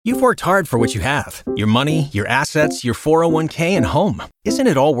You've worked hard for what you have. Your money, your assets, your 401k, and home. Isn't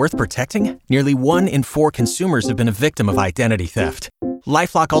it all worth protecting? Nearly 1 in 4 consumers have been a victim of identity theft.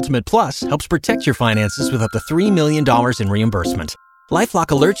 LifeLock Ultimate Plus helps protect your finances with up to $3 million in reimbursement. LifeLock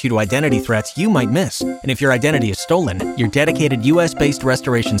alerts you to identity threats you might miss. And if your identity is stolen, your dedicated U.S.-based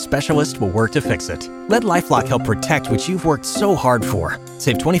restoration specialist will work to fix it. Let LifeLock help protect what you've worked so hard for.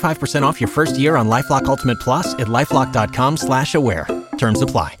 Save 25% off your first year on LifeLock Ultimate Plus at LifeLock.com/aware. Terms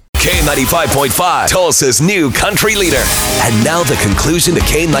apply. K95.5, Tulsa's new country leader. And now the conclusion to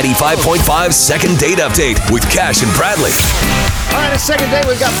K95.5's second date update with Cash and Bradley. All right, it's second date.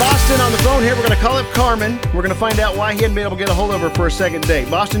 We've got Boston on the phone here. We're going to call up Carmen. We're going to find out why he hadn't been able to get a hold of her for a second date.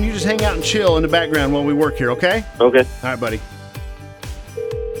 Boston, you just hang out and chill in the background while we work here, okay? Okay. All right, buddy.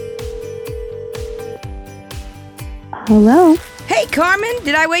 Hello? Hey, Carmen,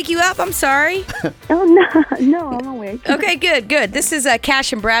 did I wake you up? I'm sorry. Oh, no, I'm awake. Okay, good. This is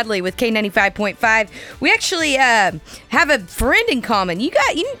Cash and Bradley with K95.5. We actually have a friend in common. You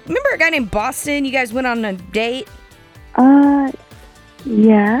remember a guy named Boston? You guys went on a date?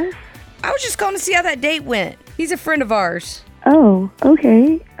 Yes. I was just calling to see how that date went. He's a friend of ours. Oh,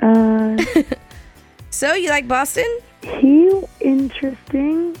 okay. So, you like Boston? He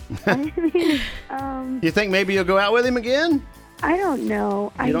interesting. I mean, You think maybe you'll go out with him again? I don't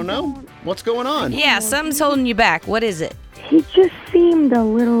know. You don't know? What's going on? Yeah, something's holding you back. What is it? He just seemed a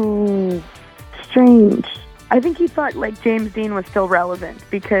little strange. I think he thought, like, James Dean was still relevant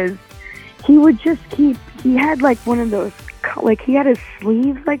because he would just he had, like, one of those, like, he had his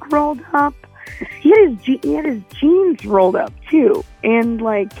sleeves, like, rolled up. He had his jeans rolled up, too. And,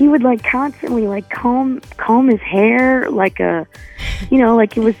 like, he would, like, constantly, like, comb his hair like a,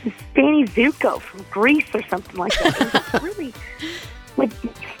 like it was this Danny Zuko from Greece or something like that. It was really, like,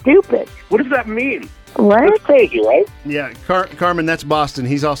 stupid. What does that mean? What? That's crazy, right? Yeah, Carmen, that's Boston.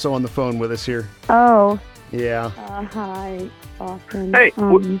 He's also on the phone with us here. Oh. Yeah. Hi, Boston. Hey,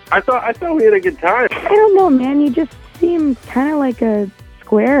 I thought we had a good time. I don't know, man. You just seem kind of like a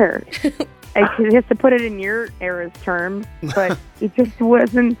square. I have to put it in your era's terms, but it just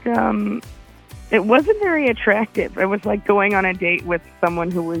wasn't. It wasn't very attractive. It was like going on a date with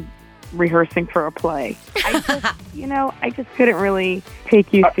someone who was rehearsing for a play. I just couldn't really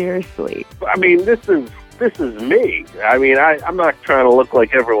take you seriously. I mean, this is me. I mean, I'm not trying to look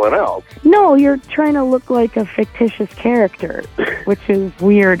like everyone else. No, you're trying to look like a fictitious character, which is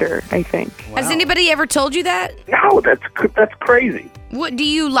weirder, I think. Wow. Has anybody ever told you that? No, that's crazy. What, do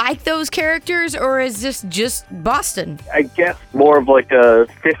you like those characters, or is this just Boston? I guess more of like a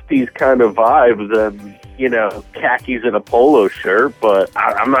 50s kind of vibe than, khakis and a polo shirt, but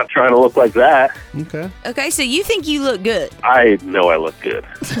I'm not trying to look like that. Okay, so you think you look good. I know I look good.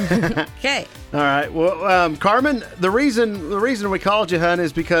 Okay. All right. Well, Carmen, the reason we called you, hun,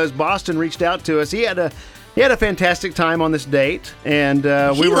 is because Boston reached out to us. He had a fantastic time on this date, and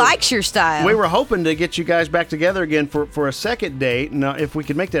he likes your style. We were hoping to get you guys back together again for a second date. Now, if we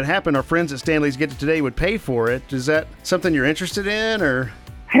could make that happen, our friends at Stanley's Get It Today would pay for it. Is that something you're interested in, or?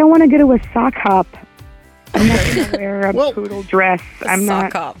 I don't want to go to a sock hop. I'm not going to wear a poodle dress. I'm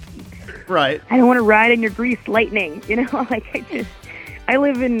not. Sock hop. Right. I don't want to ride in your greased lightning. I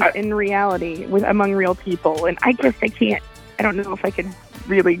live in reality among real people, and I can't. I don't know if I could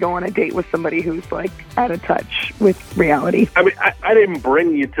really go on a date with somebody who's like out of touch with reality. I mean, I didn't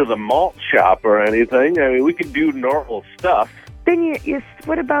bring you to the malt shop or anything. I mean, we could do normal stuff. Then you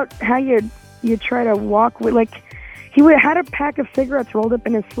what about how you try to walk with, like, he had a pack of cigarettes rolled up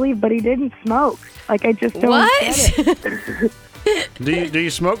in his sleeve, but he didn't smoke. Like, I just don't get it. Do you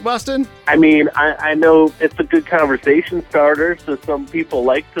smoke, Boston? I mean, I know it's a good conversation starter, so some people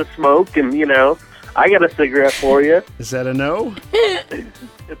like to smoke, and, I got a cigarette for you. Is that a no?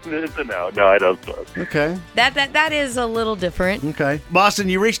 It's a no. No, I don't smoke. Okay. That is a little different. Okay. Boston,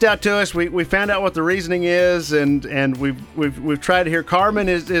 you reached out to us. We found out what the reasoning is, and we've tried to hear. Carmen,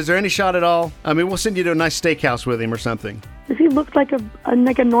 is there any shot at all? I mean, we'll send you to a nice steakhouse with him or something. If he looked like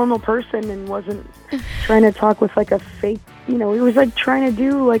a normal person and wasn't trying to talk with like a fake, he was like trying to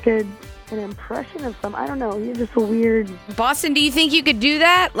do like an impression of some. I don't know. He's just a weird. Boston, do you think you could do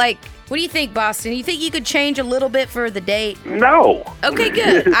that? Like, what do you think, Boston? You think you could change a little bit for the date? No. Okay,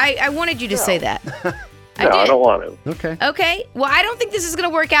 good. I wanted you to say that. I don't want to. Okay. Okay. Well, I don't think this is going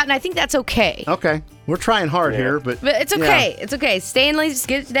to work out, and I think that's okay. Okay. We're trying hard here, but it's okay. Yeah. It's okay. Stanley's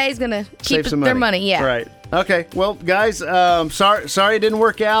Get It Today is going to keep their money. Yeah. Right. Okay. Well, guys, sorry it didn't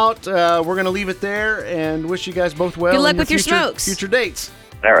work out. We're going to leave it there and wish you guys both well. Good luck with your smokes. Future dates.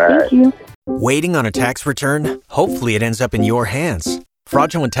 All right. Thank you. Waiting on a tax return? Hopefully it ends up in your hands.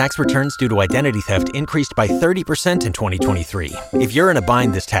 Fraudulent tax returns due to identity theft increased by 30% in 2023. If you're in a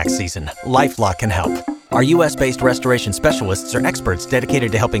bind this tax season, LifeLock can help. Our U.S.-based restoration specialists are experts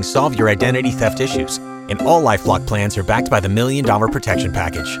dedicated to helping solve your identity theft issues. And all LifeLock plans are backed by the $1 Million Protection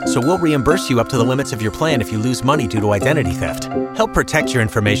Package. So we'll reimburse you up to the limits of your plan if you lose money due to identity theft. Help protect your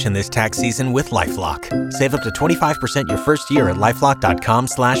information this tax season with LifeLock. Save up to 25% your first year at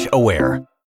LifeLock.com/aware.